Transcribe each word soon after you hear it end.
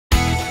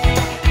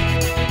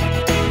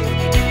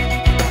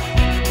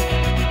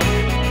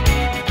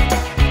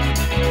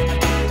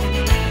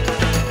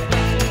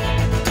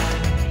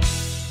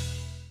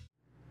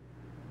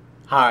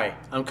Hi,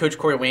 I'm Coach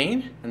Corey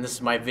Wayne, and this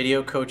is my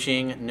video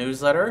coaching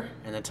newsletter.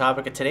 And the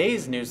topic of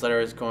today's newsletter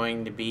is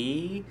going to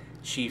be,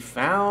 she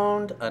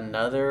found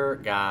another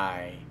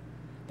guy.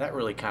 That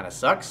really kind of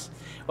sucks.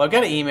 Well, I've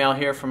got an email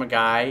here from a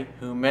guy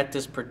who met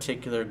this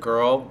particular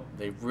girl.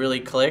 They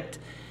really clicked,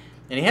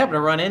 and he happened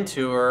to run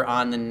into her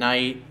on the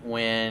night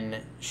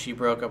when she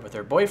broke up with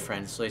her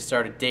boyfriend. So they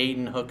started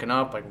dating, hooking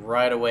up like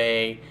right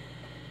away.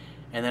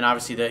 And then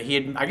obviously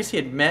I guess he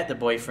had met the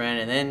boyfriend,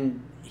 and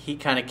then he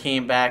kind of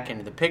came back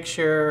into the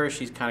picture.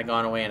 She's kind of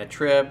gone away on a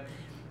trip.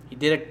 He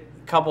did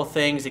a couple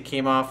things that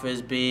came off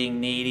as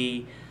being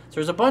needy. So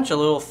there's a bunch of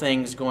little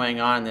things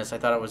going on in this. I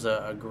thought it was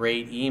a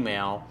great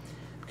email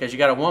because you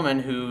got a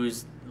woman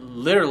who's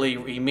literally,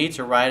 he meets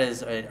her right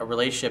as a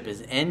relationship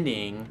is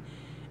ending,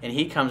 and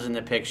he comes in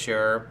the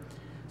picture.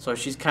 So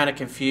she's kind of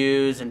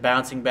confused and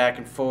bouncing back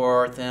and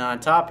forth. And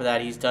on top of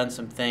that, he's done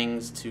some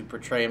things to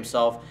portray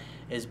himself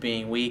as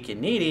being weak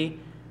and needy,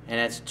 and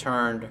it's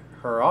turned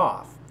her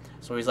off.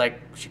 So he's like,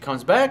 she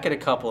comes back in a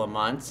couple of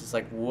months. It's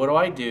like, what do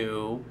I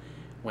do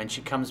when she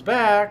comes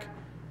back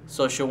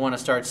so she'll want to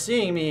start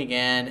seeing me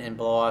again and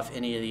blow off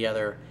any of the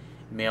other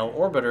male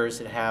orbiters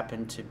that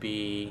happen to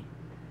be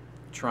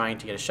trying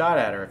to get a shot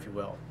at her, if you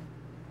will.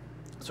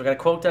 So I got a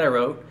quote that I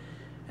wrote,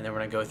 and then we're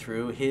going to go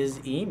through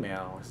his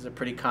email. This is a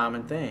pretty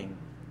common thing.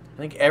 I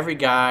think every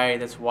guy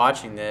that's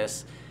watching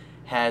this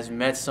has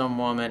met some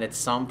woman at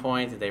some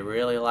point that they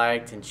really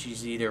liked, and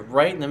she's either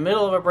right in the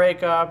middle of a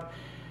breakup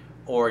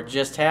or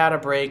just had a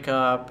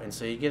breakup, and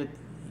so you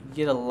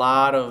get a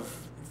lot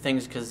of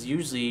things because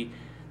usually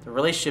the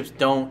relationships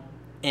don't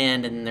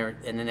end and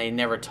then they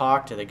never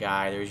talk to the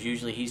guy. There's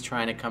usually he's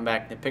trying to come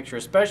back in the picture,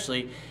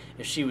 especially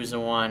if she was the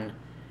one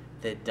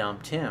that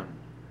dumped him.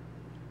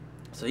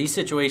 So these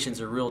situations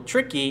are real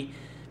tricky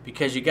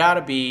because you got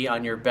to be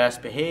on your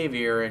best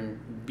behavior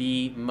and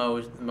be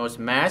most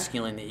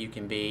masculine that you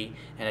can be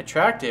and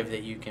attractive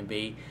that you can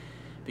be,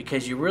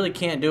 because you really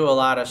can't do a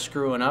lot of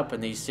screwing up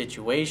in these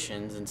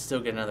situations and still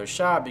get another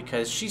shot,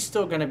 because she's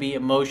still going to be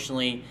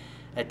emotionally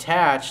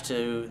attached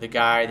to the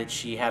guy that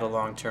she had a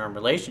long-term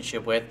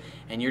relationship with,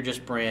 and you're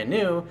just brand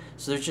new,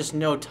 so there's just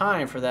no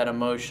time for that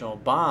emotional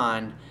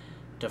bond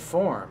to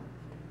form.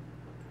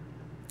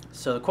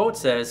 So the quote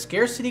says,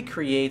 "Scarcity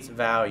creates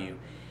value.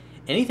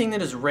 Anything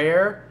that is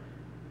rare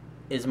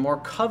is more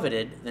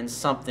coveted than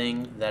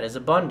something that is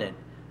abundant.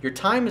 Your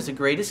time is the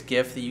greatest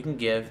gift that you can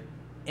give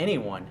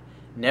anyone.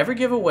 Never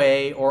give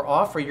away or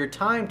offer your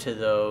time to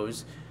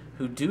those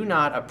who do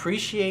not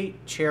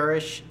appreciate,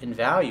 cherish, and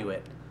value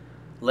it.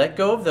 Let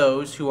go of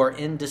those who are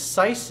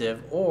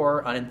indecisive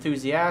or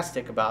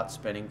unenthusiastic about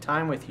spending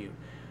time with you.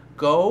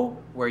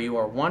 Go where you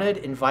are wanted,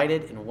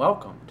 invited, and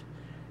welcomed.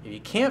 If you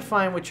can't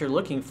find what you're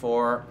looking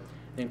for,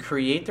 then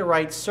create the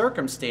right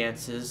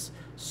circumstances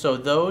so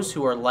those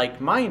who are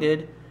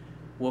like-minded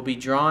will be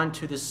drawn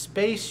to the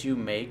space you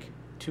make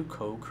to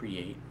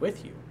co-create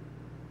with you."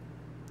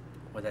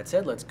 With that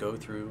said, let's go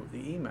through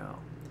the email.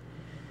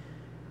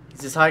 He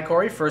says, "Hi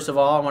Corey, first of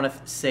all I want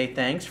to say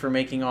thanks for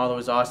making all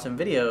those awesome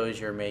videos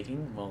you're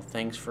making. Well,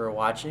 thanks for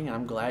watching.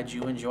 I'm glad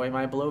you enjoy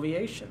my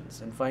bloviations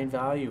and find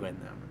value in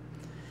them.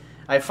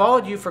 I've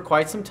followed you for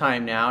quite some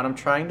time now, and I'm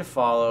trying to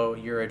follow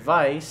your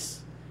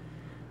advice.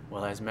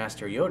 Well, as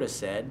Master Yoda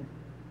said,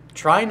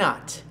 try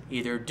not.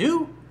 Either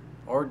do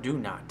or do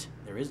not.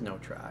 There is no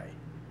try.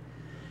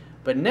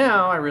 But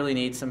now I really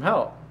need some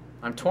help.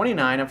 I'm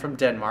 29, I'm from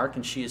Denmark,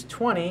 and she is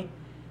 20,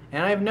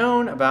 and I've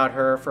known about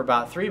her for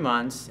about 3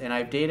 months, and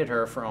I've dated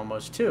her for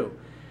almost 2.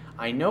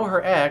 I know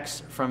her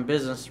ex from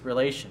business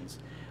relations.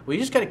 We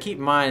just got to keep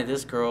in mind that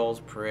this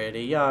girl's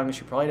pretty young.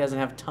 She probably doesn't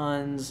have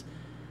tons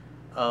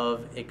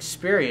of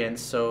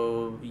experience,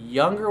 so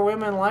younger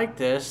women like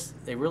this,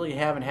 they really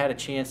haven't had a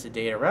chance to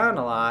date around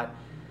a lot,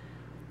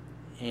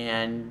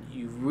 and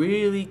you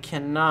really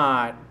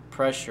cannot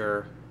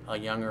pressure a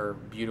younger,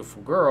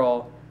 beautiful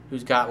girl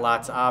who's got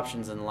lots of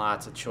options and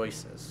lots of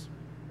choices,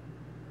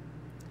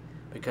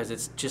 because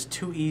it's just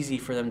too easy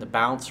for them to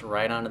bounce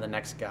right onto the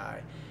next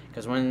guy.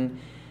 Because when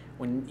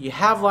you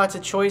have lots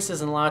of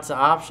choices and lots of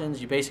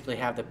options, you basically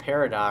have the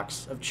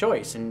paradox of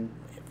choice. And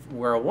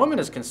where a woman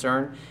is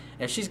concerned,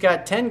 if she's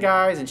got 10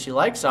 guys and she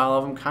likes all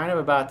of them kind of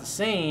about the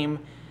same,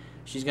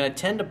 she's going to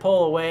tend to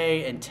pull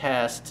away and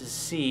test to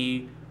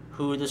see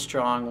who the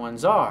strong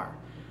ones are.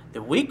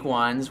 The weak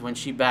ones, when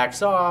she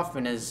backs off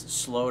and is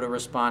slow to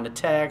respond to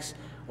texts,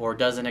 or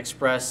doesn't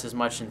express as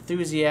much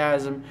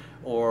enthusiasm,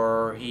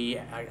 or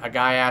a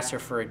guy asks her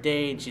for a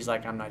date and she's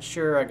like, I'm not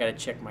sure, I got to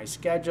check my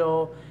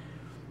schedule,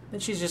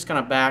 then she's just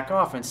going to back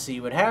off and see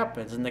what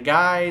happens. And the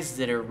guys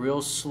that are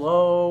real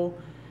slow,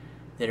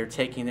 that are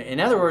taking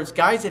in other words,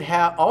 guys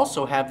that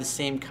also have the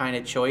same kind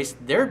of choice,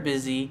 they're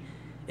busy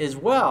as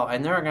well,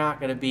 and they're not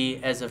going to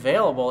be as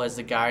available as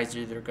the guys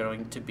that are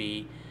going to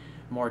be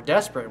more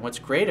desperate. And what's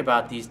great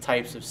about these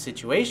types of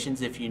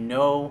situations, if you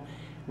know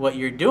what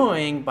you're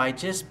doing by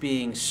just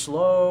being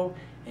slow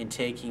and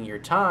taking your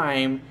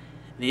time,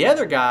 the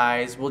other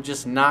guys will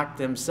just knock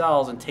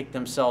themselves and take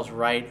themselves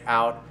right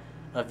out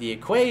of the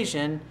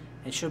equation,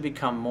 and she'll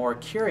become more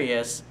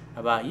curious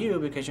about you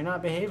because you're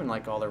not behaving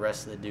like all the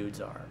rest of the dudes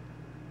are.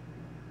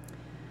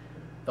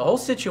 The whole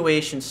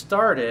situation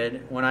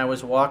started when I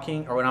was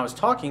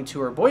talking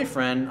to her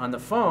boyfriend on the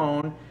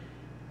phone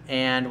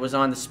and was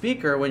on the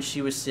speaker when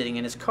she was sitting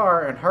in his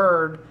car and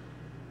heard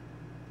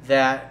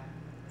that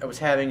I was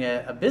having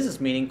a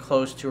business meeting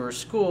close to her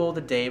school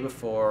the day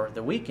before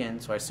the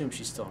weekend, so I assume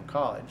she's still in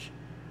college,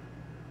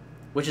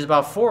 which is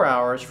about 4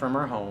 hours from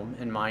her home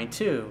and mine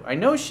too. I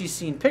know she's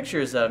seen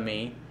pictures of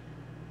me,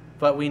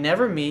 but we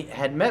never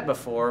had met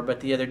before, but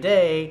the other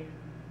day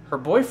her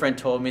boyfriend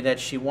told me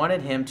that she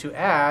wanted him to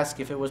ask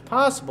if it was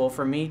possible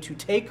for me to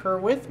take her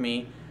with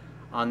me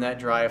on that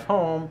drive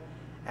home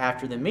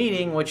after the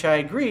meeting, which I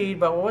agreed,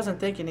 but wasn't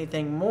thinking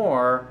anything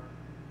more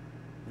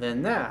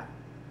than that.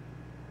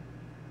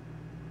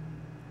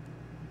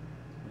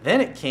 Then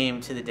it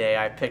came to the day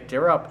I picked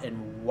her up,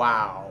 and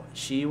wow,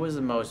 she was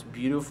the most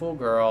beautiful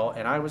girl,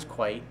 and I was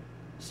quite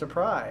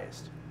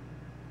surprised.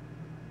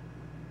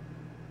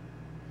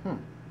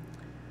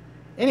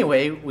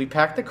 Anyway, we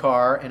packed the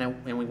car,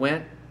 and we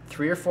went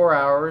 3 or 4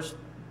 hours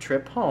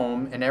trip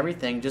home, and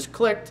everything just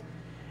clicked,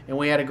 and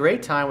we had a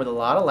great time with a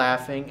lot of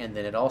laughing, and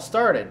then it all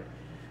started.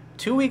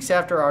 2 weeks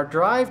after our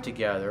drive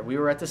together, we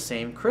were at the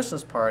same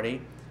Christmas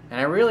party, and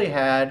I really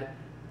had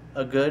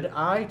a good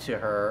eye to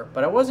her,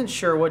 but I wasn't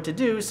sure what to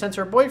do since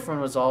her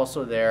boyfriend was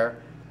also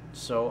there,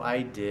 so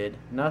I did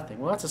nothing.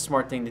 Well, that's a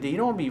smart thing to do. You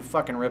don't want to be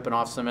fucking ripping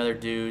off some other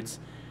dude's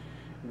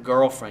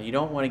girlfriend. You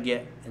don't want to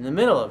get in the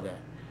middle of that.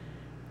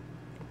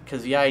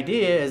 Because the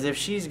idea is if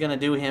she's going to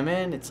do him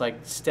in, it's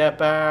like step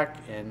back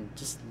and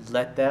just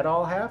let that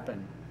all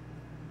happen.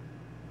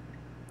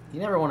 You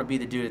never want to be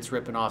the dude that's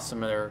ripping off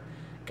some other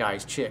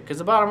guy's chick. Because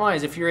the bottom line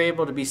is if you're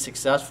able to be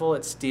successful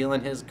at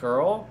stealing his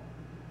girl,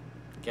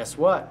 guess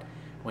what?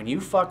 When you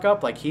fuck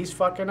up like he's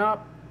fucking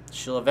up,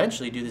 she'll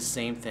eventually do the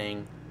same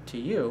thing to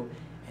you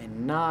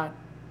and not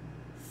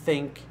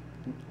think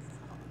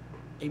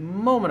a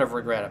moment of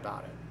regret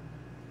about it.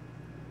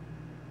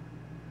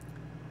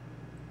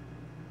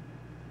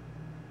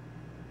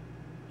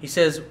 He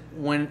says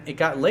when it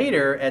got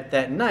later at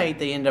that night,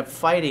 they ended up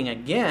fighting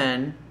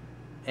again,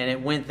 and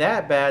it went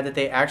that bad that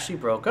they actually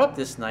broke up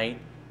this night,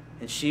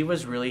 and she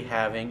was really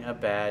having a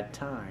bad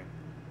time.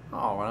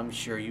 Oh, I'm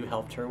sure you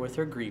helped her with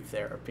her grief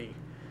therapy.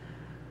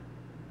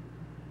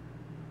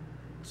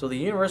 So the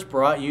universe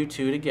brought you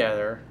two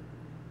together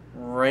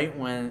right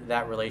when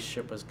that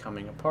relationship was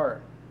coming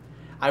apart.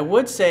 I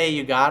would say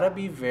you gotta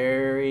be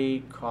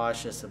very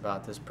cautious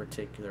about this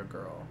particular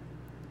girl.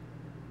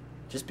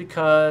 Just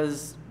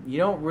because you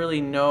don't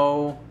really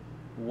know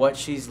what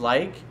she's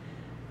like,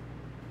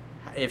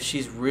 if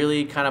she's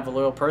really kind of a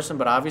loyal person,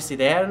 but obviously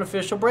they had an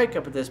official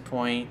breakup at this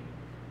point,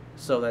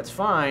 so that's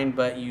fine,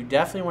 but you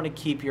definitely want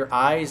to keep your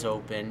eyes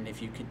open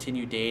if you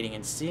continue dating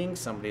and seeing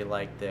somebody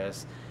like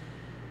this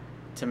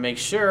to make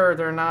sure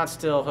they're not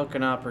still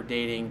hooking up or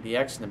dating the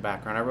ex in the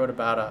background. I wrote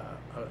about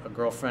a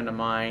girlfriend of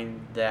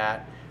mine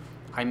that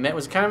I met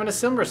was kind of in a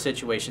similar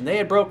situation. They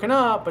had broken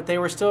up, but they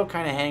were still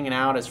kind of hanging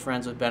out as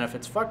friends with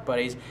benefits fuck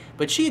buddies.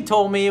 But she had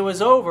told me it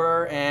was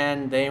over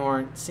and they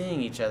weren't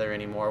seeing each other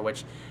anymore,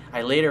 which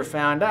I later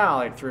found out,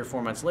 like 3 or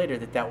 4 months later,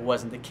 that that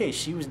wasn't the case.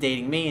 She was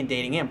dating me and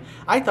dating him.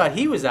 I thought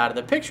he was out of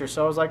the picture,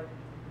 so I was like,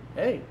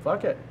 hey,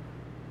 fuck it.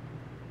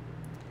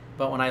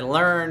 But when I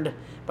learned,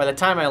 by the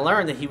time I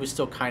learned that he was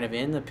still kind of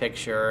in the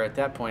picture, at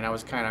that point I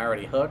was kind of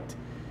already hooked.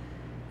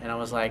 And I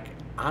was like,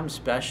 I'm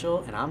special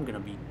and I'm going to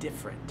be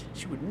different.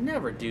 She would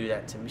never do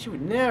that to me. She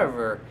would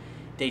never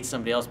date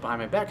somebody else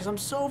behind my back because I'm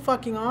so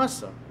fucking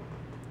awesome.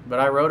 But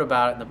I wrote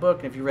about it in the book,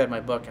 and if you read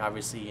my book,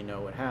 obviously you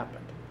know what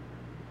happened.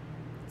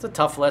 It's a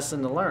tough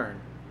lesson to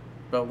learn.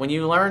 But when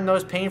you learn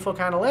those painful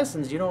kind of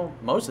lessons, you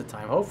don't, most of the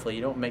time, hopefully,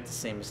 you don't make the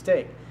same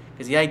mistake.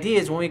 Because the idea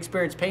is when we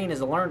experience pain is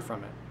to learn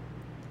from it.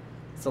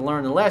 It's to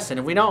learn the lesson.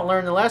 If we don't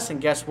learn the lesson,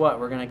 guess what?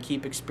 We're going to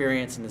keep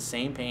experiencing the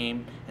same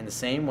pain in the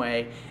same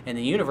way, and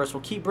the universe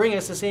will keep bringing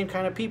us the same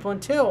kind of people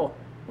until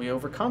we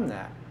overcome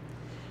that.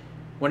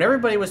 When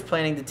everybody was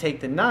planning to take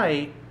the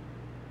night,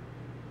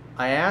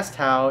 I asked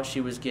how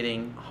she was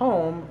getting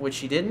home, which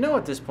she didn't know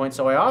at this point,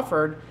 so I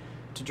offered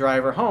to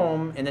drive her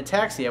home in the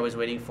taxi I was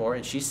waiting for,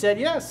 and she said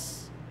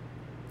yes.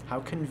 How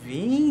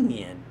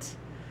convenient.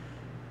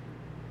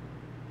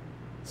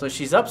 So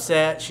she's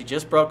upset. She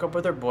just broke up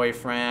with her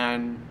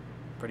boyfriend.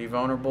 Pretty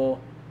vulnerable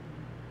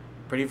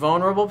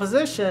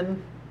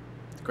position.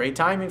 It's great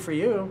timing for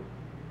you.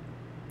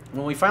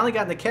 When we finally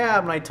got in the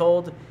cab and I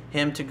told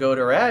him to go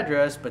to her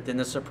address, but then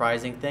the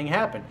surprising thing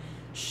happened.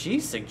 She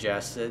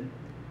suggested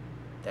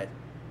that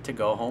to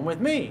go home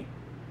with me.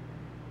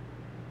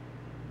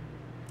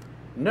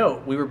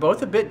 Note, we were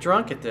both a bit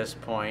drunk at this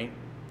point.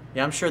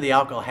 Yeah, I'm sure the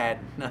alcohol had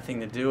nothing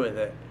to do with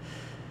it.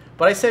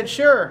 But I said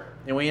sure,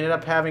 and we ended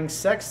up having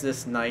sex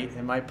this night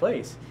in my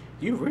place.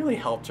 You really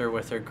helped her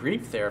with her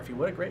grief therapy.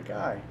 What a great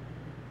guy.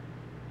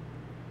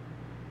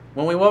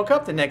 When we woke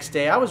up the next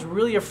day, I was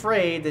really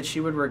afraid that she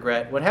would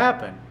regret what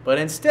happened. But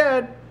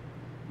instead,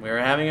 we were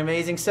having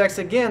amazing sex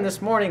again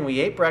this morning. We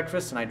ate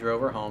breakfast, and I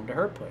drove her home to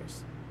her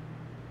place.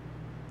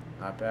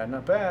 Not bad,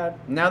 not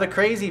bad. Now the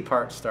crazy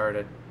part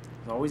started.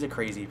 It's always a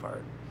crazy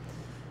part.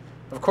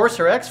 Of course,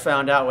 her ex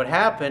found out what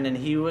happened, and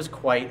he was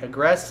quite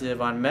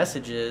aggressive on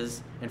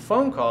messages and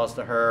phone calls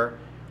to her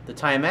the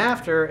time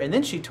after, and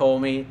then she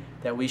told me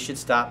that we should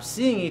stop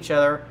seeing each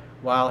other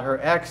while her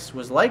ex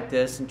was like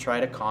this and try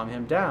to calm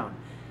him down.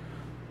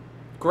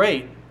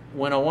 Great.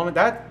 When a woman,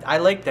 I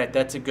like that.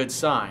 That's a good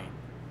sign.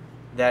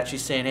 That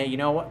she's saying, hey, you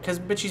know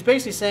what? But she's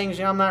basically saying, you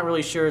know, I'm not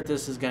really sure if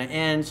this is going to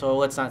end, so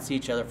let's not see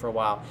each other for a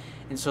while.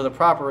 And so the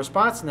proper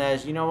response to that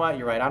is, you know what?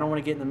 You're right. I don't want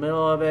to get in the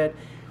middle of it.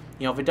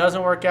 You know, if it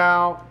doesn't work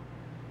out,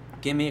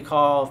 give me a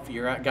call. If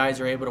your guys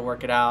are able to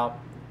work it out,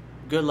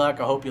 good luck.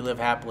 I hope you live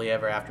happily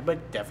ever after.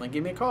 But definitely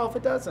give me a call if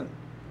it doesn't.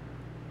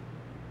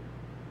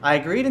 I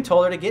agreed and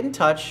told her to get in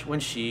touch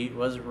when she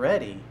was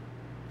ready.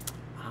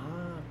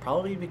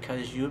 Probably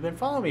because you had been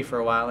following me for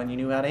a while and you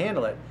knew how to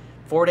handle it.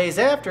 4 days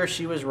after,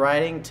 she was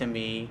writing to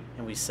me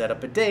and we set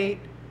up a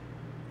date.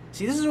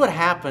 See, this is what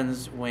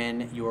happens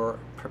when you're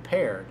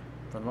prepared,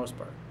 for the most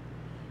part.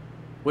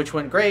 Which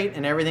went great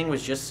and everything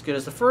was just as good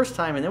as the first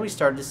time, and then we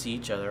started to see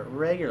each other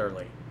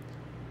regularly.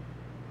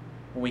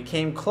 When we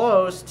came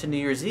close to New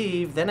Year's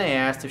Eve, then I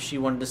asked if she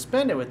wanted to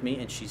spend it with me,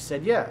 and she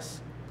said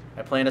yes.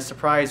 I planned a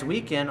surprise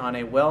weekend on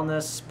a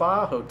wellness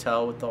spa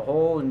hotel with the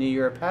whole New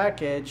Year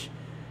package.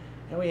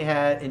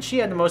 And she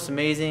had the most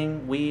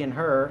amazing, we and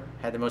her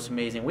had the most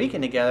amazing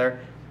weekend together,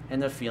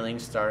 and the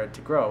feelings started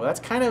to grow. That's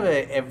kind of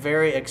a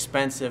very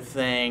expensive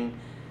thing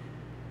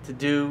to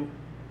do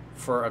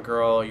for a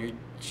girl you're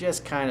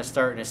just kind of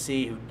starting to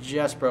see who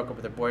just broke up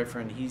with her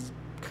boyfriend. He's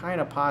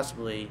kind of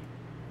possibly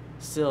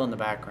still in the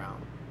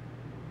background.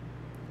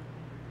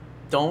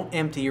 Don't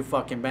empty your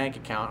fucking bank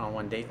account on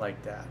one date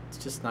like that. It's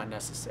just not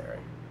necessary.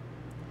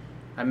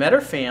 I met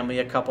her family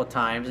a couple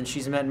times, and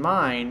she's met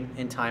mine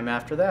in time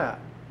after that.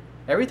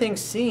 Everything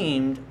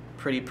seemed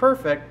pretty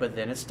perfect, but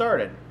then it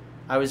started.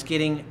 I was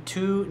getting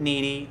too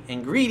needy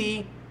and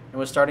greedy and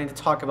was starting to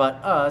talk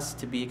about us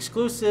to be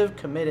exclusive,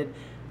 committed.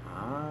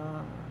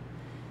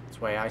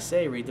 That's why I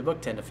say read the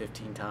book 10 to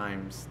 15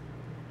 times.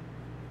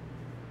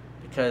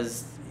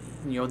 Because,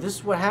 you know, this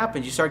is what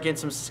happens. You start getting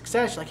some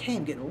success. You're like, hey,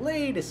 I'm getting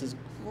laid. This is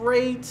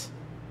great.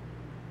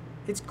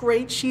 It's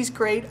great. She's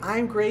great.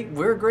 I'm great.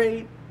 We're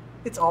great.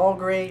 It's all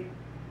great.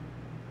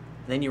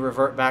 And then you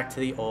revert back to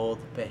the old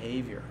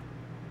behavior.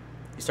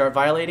 You start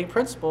violating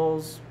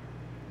principles.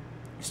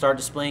 You start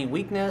displaying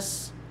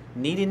weakness,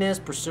 neediness,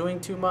 pursuing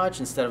too much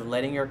instead of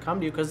letting her come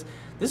to you. Because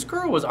this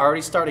girl was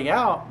already starting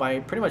out by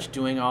pretty much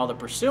doing all the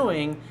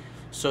pursuing,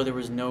 so there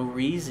was no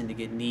reason to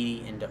get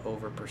needy and to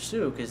over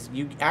pursue, because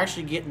you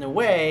actually get in the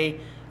way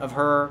of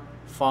her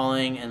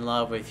falling in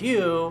love with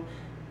you,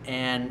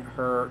 and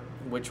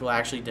which will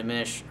actually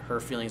diminish her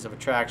feelings of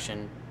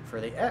attraction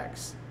for the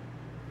ex.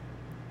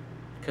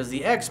 Because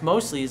the ex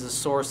mostly is a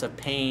source of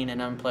pain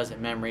and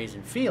unpleasant memories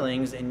and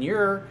feelings, and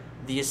you're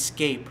the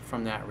escape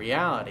from that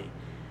reality.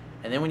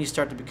 And then when you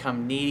start to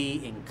become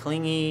needy and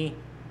clingy,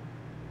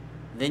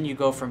 then you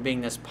go from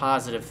being this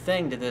positive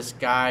thing to this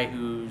guy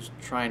who's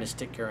trying to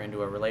stick her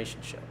into a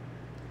relationship.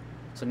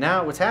 So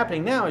now what's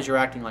happening now is you're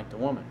acting like the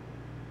woman.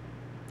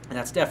 And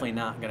that's definitely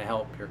not going to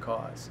help your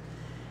cause.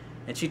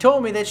 And she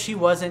told me that she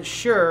wasn't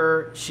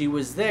sure she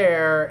was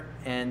there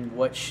and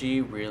what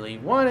she really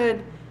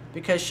wanted,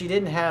 because she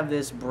didn't have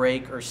this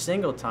break or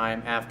single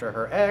time after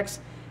her ex,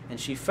 and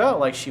she felt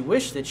like she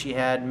wished that she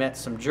had met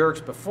some jerks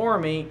before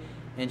me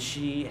and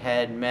she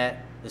had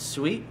met the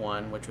sweet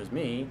one, which was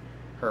me,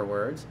 her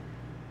words.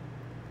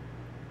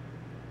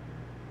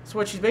 So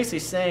what she's basically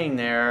saying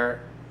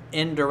there,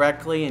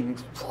 indirectly,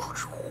 and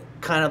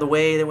kind of the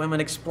way that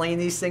women explain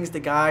these things to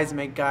guys and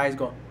make guys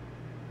go, and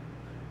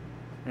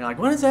you're like,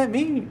 what does that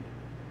mean?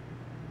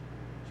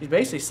 She's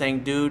basically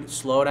saying, dude,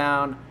 slow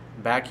down,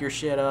 back your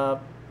shit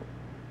up.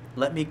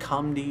 Let me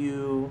come to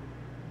you.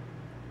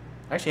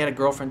 I actually had a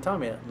girlfriend tell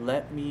me that.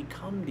 Let me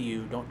come to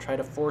you. Don't try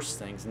to force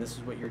things. And this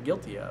is what you're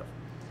guilty of.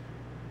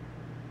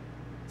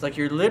 It's like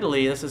you're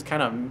literally, this is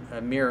kind of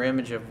a mirror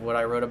image of what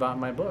I wrote about in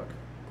my book.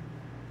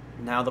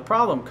 Now the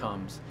problem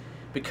comes.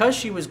 Because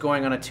she was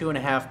going on a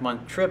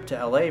 2.5-month trip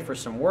to LA for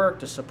some work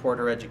to support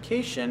her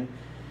education,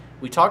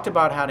 we talked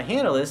about how to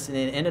handle this, and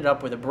it ended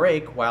up with a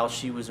break while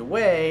she was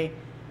away,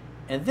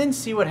 and then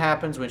see what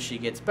happens when she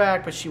gets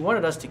back. But she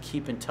wanted us to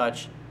keep in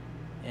touch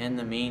in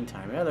the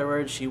meantime. In other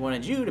words, she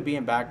wanted you to be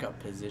in backup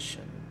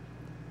position.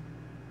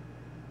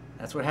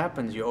 That's what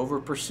happens. You over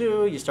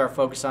pursue, you start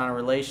focusing on a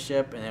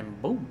relationship, and then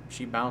boom,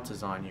 she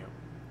bounces on you.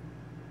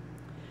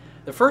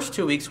 The first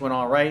 2 weeks went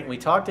all right, and we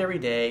talked every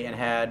day and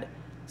had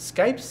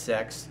Skype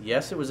sex.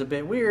 Yes, it was a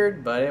bit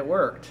weird, but it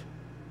worked.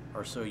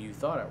 Or so you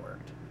thought it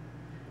worked.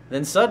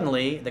 Then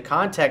suddenly, the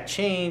contact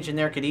changed, and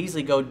there could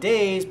easily go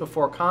days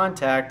before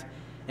contact,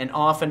 and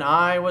often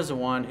I was the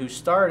one who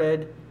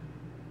started.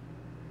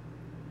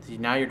 See,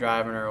 now you're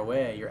driving her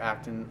away. You're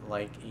acting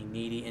like a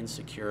needy,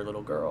 insecure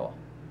little girl.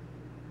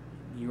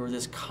 You were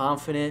this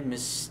confident,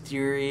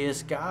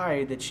 mysterious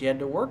guy that she had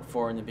to work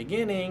for in the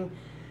beginning,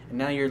 and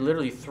now you're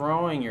literally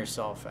throwing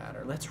yourself at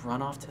her. Let's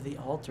run off to the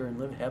altar and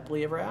live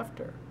happily ever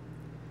after.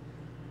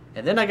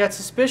 And then I got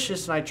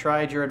suspicious, and I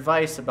tried your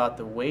advice about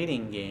the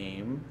waiting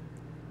game.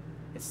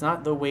 It's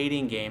not the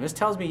waiting game. This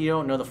tells me you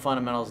don't know the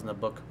fundamentals in the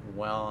book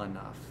well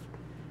enough.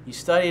 You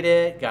studied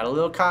it, got a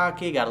little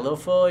cocky, got a little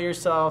full of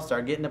yourself,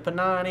 started getting a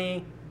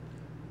panani.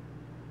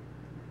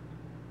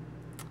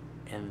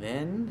 And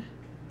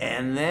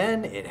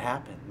then it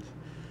happened.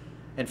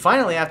 And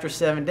finally, after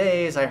 7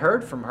 days, I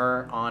heard from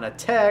her on a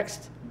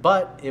text,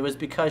 but it was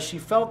because she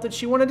felt that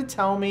she wanted to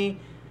tell me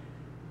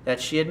that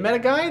she had met a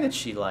guy that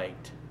she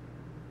liked.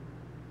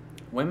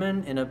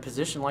 Women in a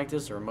position like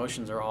this, their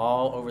emotions are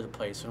all over the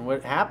place. And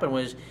what happened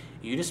was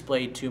you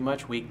displayed too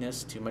much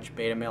weakness, too much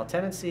beta male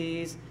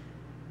tendencies,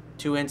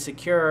 too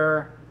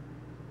insecure.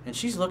 And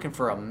she's looking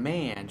for a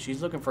man.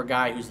 She's looking for a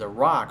guy who's the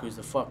rock, who's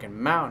the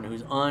fucking mountain,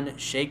 who's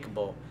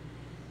unshakable.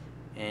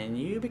 And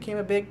you became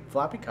a big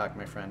floppy cock,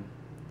 my friend.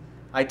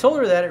 I told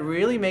her that it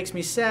really makes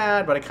me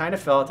sad, but I kind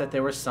of felt that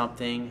there was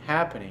something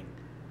happening.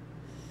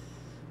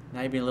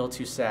 Now you're being a little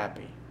too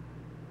sappy.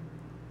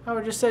 I would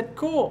have just said,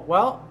 cool,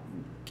 well,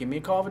 give me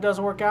a call if it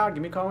doesn't work out.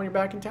 Give me a call when you're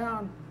back in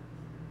town.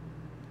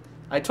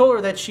 I told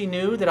her that she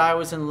knew that I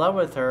was in love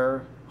with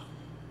her.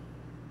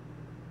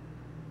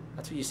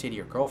 That's what you say to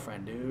your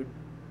girlfriend, dude.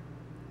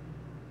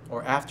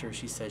 Or after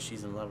she says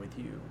she's in love with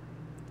you.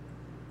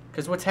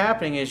 Because what's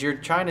happening is you're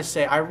trying to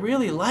say, I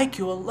really like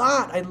you a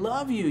lot. I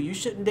love you. You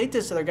shouldn't date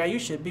this other guy. You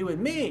should be with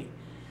me.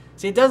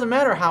 See, it doesn't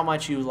matter how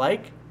much you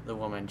like the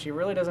woman. She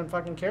really doesn't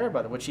fucking care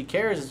about it. What she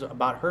cares is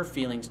about her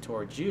feelings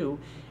towards you,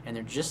 and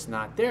they're just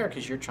not there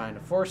because you're trying to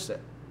force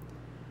it.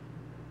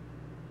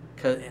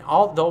 Because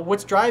although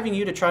what's driving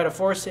you to try to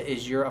force it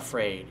is you're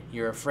afraid.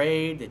 You're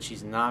afraid that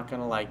she's not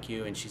going to like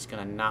you and she's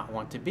going to not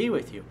want to be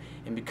with you.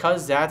 And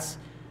because that's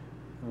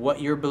what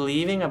you're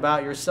believing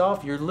about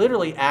yourself, you're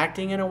literally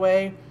acting in a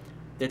way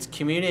that's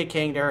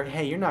communicating to her,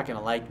 hey, you're not going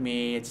to like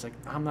me. It's like,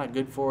 I'm not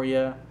good for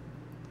you.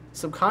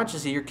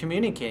 Subconsciously, you're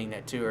communicating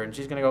that to her, and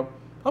she's going to go,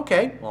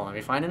 okay, well, let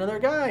me find another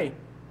guy.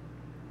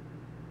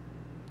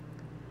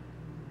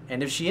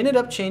 And if she ended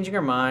up changing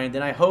her mind,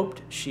 then I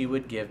hoped she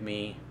would give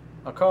me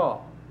a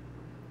call.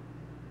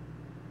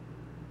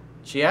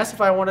 She asked if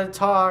I wanted to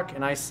talk,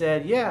 and I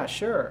said, yeah,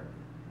 sure.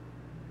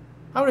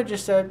 I would have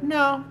just said,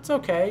 no, it's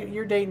okay.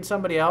 You're dating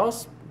somebody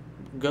else.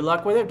 Good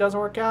luck with it. If it doesn't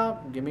work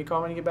out, give me a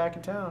call when you get back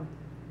in town.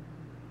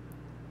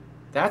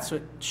 That's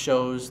what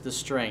shows the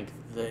strength,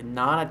 the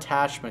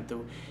non-attachment.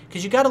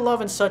 Because you got to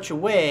love in such a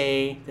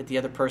way that the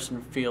other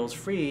person feels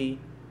free,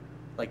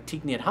 like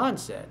Thich Nhat Hanh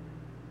said.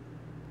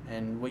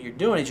 And what you're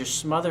doing is you're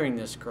smothering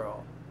this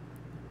girl.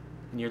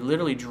 And you're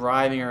literally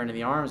driving her into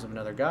the arms of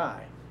another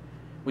guy.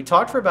 We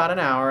talked for about an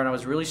hour, and I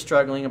was really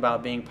struggling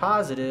about being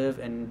positive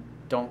and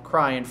don't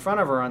cry in front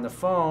of her on the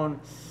phone.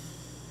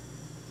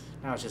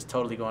 Now it's just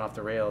totally going off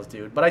the rails,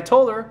 dude. But I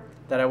told her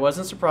that I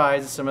wasn't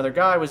surprised that some other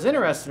guy was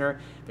interested in her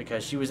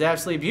because she was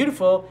absolutely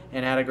beautiful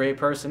and had a great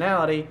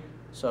personality.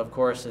 So, of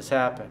course, this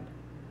happened.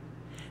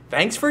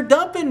 Thanks for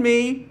dumping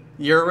me.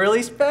 You're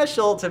really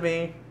special to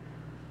me.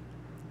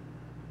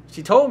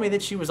 She told me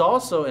that she was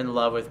also in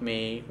love with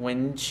me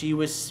when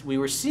we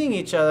were seeing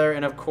each other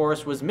and, of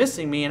course, was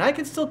missing me. And I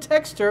could still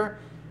text her,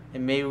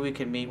 and maybe we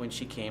could meet when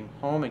she came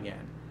home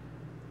again.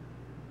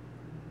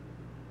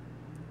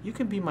 You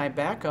can be my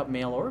backup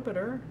male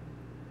orbiter.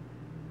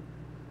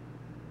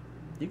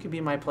 You can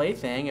be my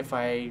plaything if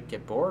I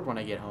get bored when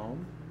I get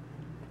home.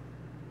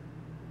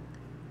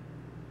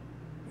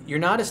 You're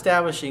not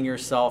establishing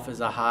yourself as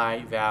a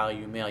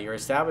high-value male. You're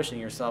establishing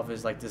yourself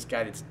as like this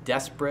guy that's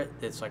desperate,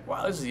 that's like,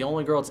 wow, this is the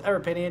only girl that's ever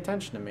paid any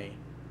attention to me.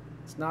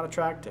 It's not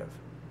attractive.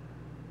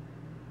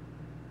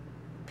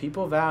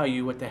 People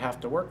value what they have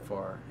to work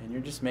for, and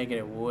you're just making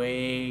it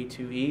way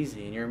too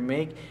easy.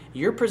 And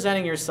you're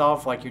presenting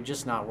yourself like you're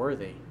just not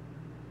worthy.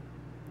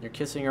 You're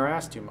kissing her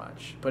ass too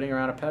much, putting her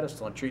on a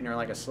pedestal and treating her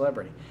like a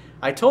celebrity.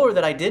 I told her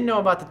that I didn't know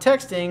about the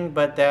texting,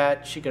 but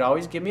that she could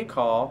always give me a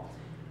call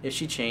if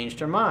she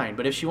changed her mind.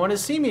 But if she wanted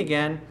to see me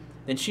again,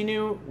 then she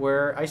knew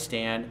where I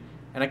stand,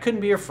 and I couldn't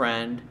be her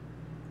friend.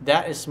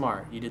 That is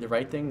smart. You did the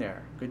right thing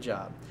there. Good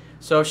job.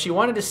 So if she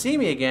wanted to see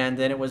me again,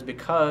 then it was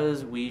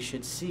because we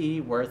should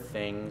see where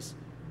things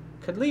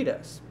could lead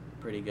us.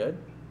 Pretty good.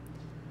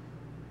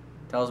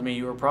 Tells me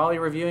you were probably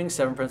reviewing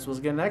 7 Principles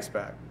to Get an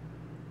X-Pac.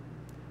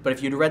 But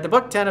if you'd read the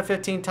book 10 or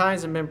 15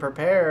 times and been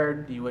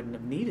prepared, you wouldn't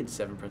have needed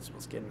 7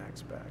 Principles to Get an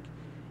X-Pac.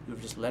 You would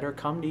have just let her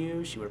come to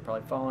you. She would have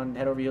probably fallen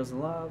head over heels in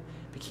love.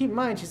 But keep in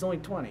mind, she's only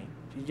 20.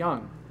 She's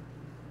young.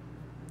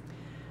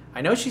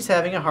 I know she's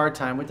having a hard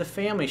time with the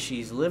family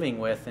she's living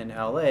with in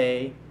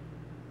LA.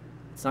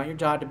 It's not your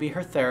job to be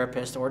her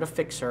therapist or to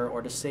fix her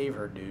or to save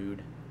her,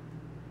 dude.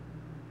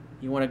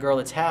 You want a girl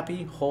that's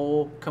happy,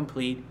 whole,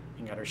 complete,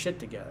 and got her shit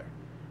together.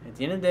 At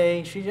the end of the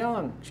day, she's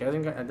young.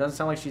 It doesn't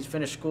sound like she's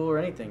finished school or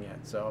anything yet.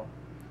 So,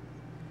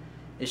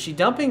 is she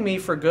dumping me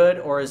for good,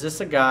 or is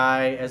this a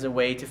guy as a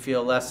way to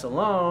feel less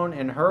alone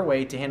and her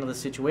way to handle the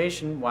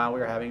situation while we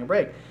were having a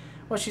break?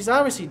 Well, she's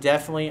obviously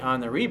definitely on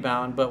the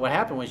rebound, but what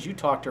happened was you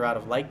talked her out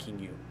of liking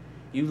you.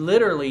 You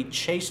literally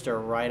chased her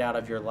right out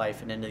of your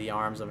life and into the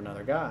arms of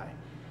another guy.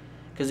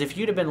 Because if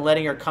you'd have been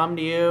letting her come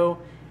to you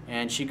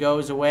and she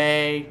goes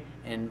away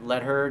and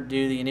let her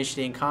do the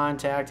initiating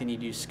contact, and you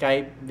do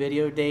Skype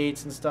video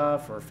dates and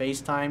stuff, or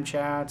FaceTime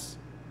chats.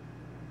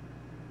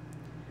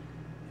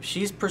 If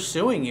she's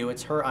pursuing you,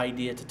 it's her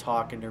idea to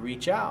talk and to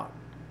reach out.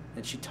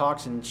 And she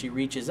talks and she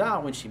reaches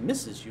out when she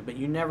misses you, but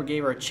you never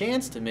gave her a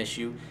chance to miss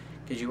you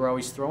because you were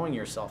always throwing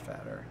yourself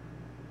at her.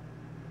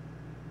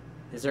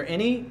 Is there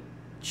any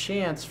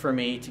chance for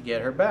me to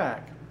get her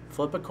back?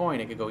 Flip a coin,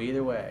 it could go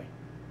either way.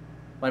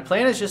 My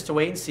plan is just to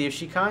wait and see if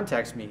she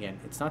contacts me again.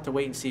 It's not to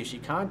wait and see if she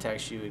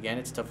contacts you again.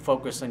 It's to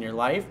focus on your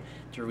life,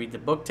 to read the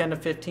book 10 to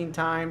 15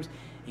 times,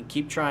 and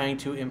keep trying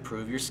to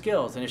improve your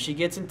skills. And if she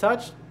gets in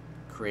touch,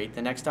 create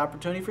the next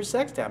opportunity for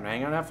sex time.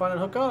 Hang out, have fun, and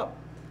hook up.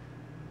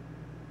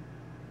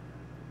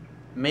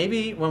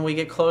 Maybe when we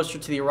get closer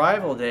to the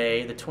arrival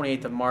day, the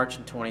 28th of March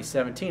in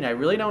 2017, I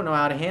really don't know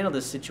how to handle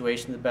this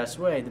situation the best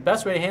way. The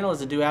best way to handle it is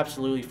to do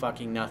absolutely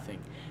fucking nothing.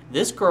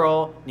 This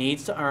girl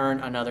needs to earn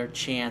another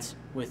chance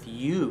with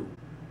you,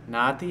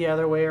 not the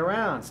other way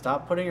around.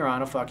 Stop putting her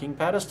on a fucking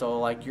pedestal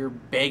like you're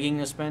begging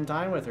to spend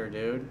time with her,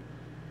 dude.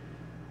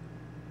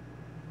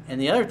 And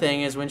the other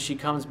thing is when she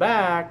comes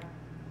back,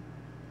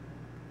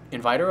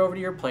 invite her over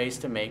to your place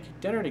to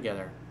make dinner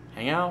together.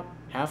 Hang out,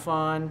 have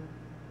fun,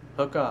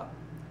 hook up.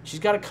 She's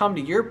got to come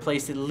to your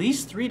place at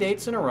least 3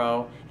 dates in a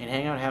row and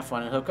hang out, have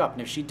fun, and hook up.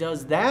 And if she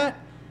does that,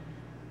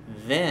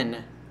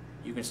 then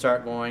you can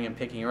start going and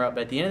picking her up.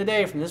 But at the end of the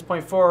day, from this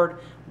point forward,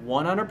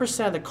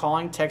 100% of the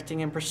calling,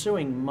 texting, and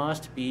pursuing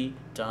must be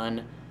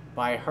done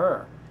by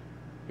her.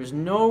 There's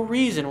no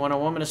reason when a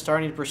woman is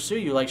starting to pursue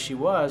you like she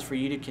was for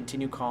you to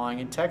continue calling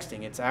and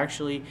texting. It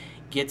actually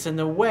gets in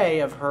the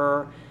way of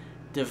her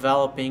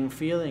developing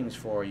feelings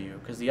for you,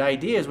 because the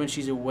idea is when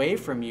she's away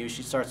from you,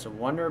 she starts to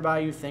wonder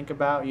about you, think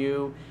about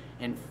you,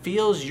 and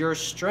feels your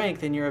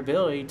strength and your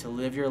ability to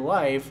live your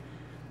life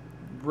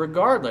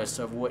regardless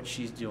of what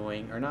she's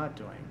doing or not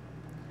doing.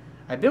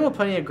 I've been with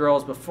plenty of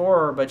girls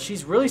before, but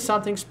she's really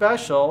something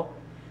special.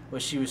 Well,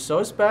 she was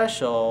so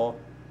special,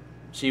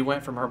 she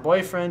went from her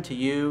boyfriend to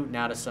you,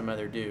 now to some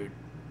other dude.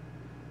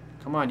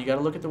 Come on, you got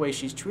to look at the way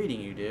she's treating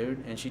you,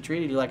 dude, and she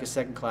treated you like a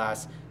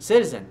second-class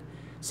citizen.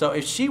 So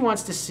if she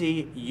wants to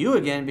see you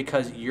again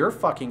because you're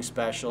fucking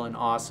special and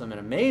awesome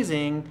and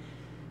amazing,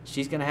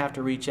 she's going to have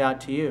to reach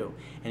out to you.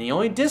 And the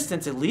only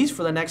distance, at least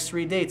for the next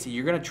 3 dates, that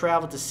you're going to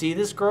travel to see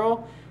this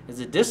girl is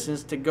the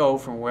distance to go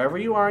from wherever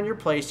you are in your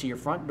place to your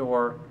front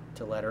door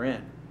to let her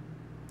in.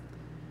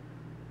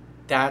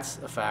 That's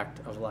a fact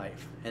of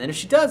life. And then if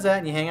she does that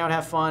and you hang out,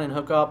 have fun, and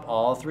hook up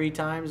all 3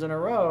 times in a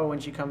row when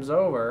she comes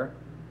over,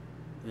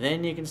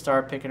 then you can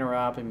start picking her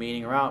up and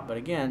meeting her out. But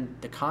again,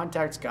 the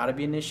contact's got to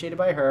be initiated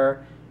by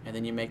her, and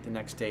then you make the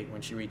next date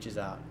when she reaches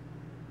out.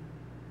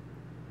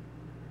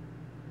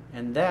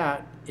 And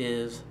that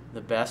is the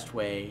best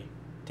way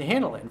to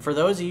handle it. And for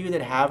those of you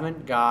that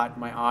haven't got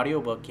my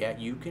audiobook yet,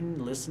 you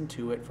can listen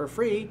to it for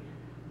free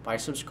by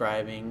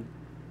subscribing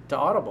to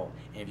Audible.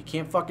 And if you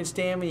can't fucking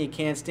stand me, you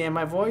can't stand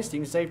my voice, you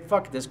can say,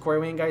 fuck it, this Corey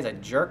Wayne guy's a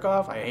jerk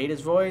off, I hate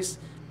his voice,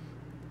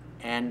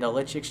 and they'll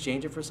let you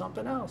exchange it for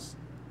something else.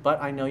 But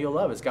I know you'll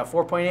love it. It's got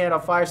 4.8 out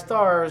of 5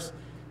 stars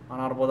on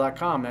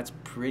Audible.com. That's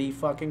pretty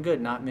fucking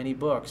good. Not many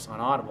books on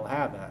Audible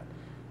have that.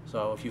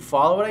 So if you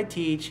follow what I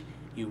teach,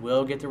 you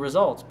will get the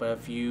results. But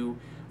if you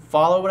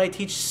follow what I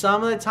teach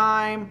some of the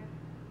time,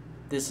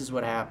 this is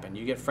what happened.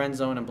 You get friend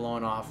zoned and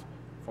blown off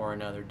for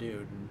another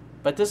dude.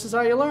 But this is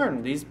how you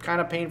learn. These kind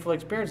of painful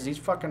experiences, these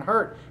fucking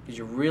hurt because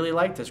you really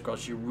like this girl.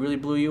 She really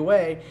blew you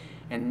away.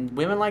 And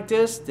women like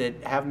this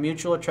that have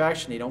mutual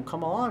attraction, they don't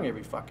come along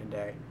every fucking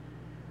day.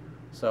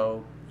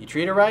 So you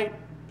treat her right,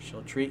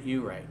 she'll treat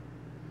you right.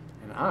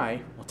 And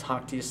I will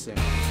talk to you soon.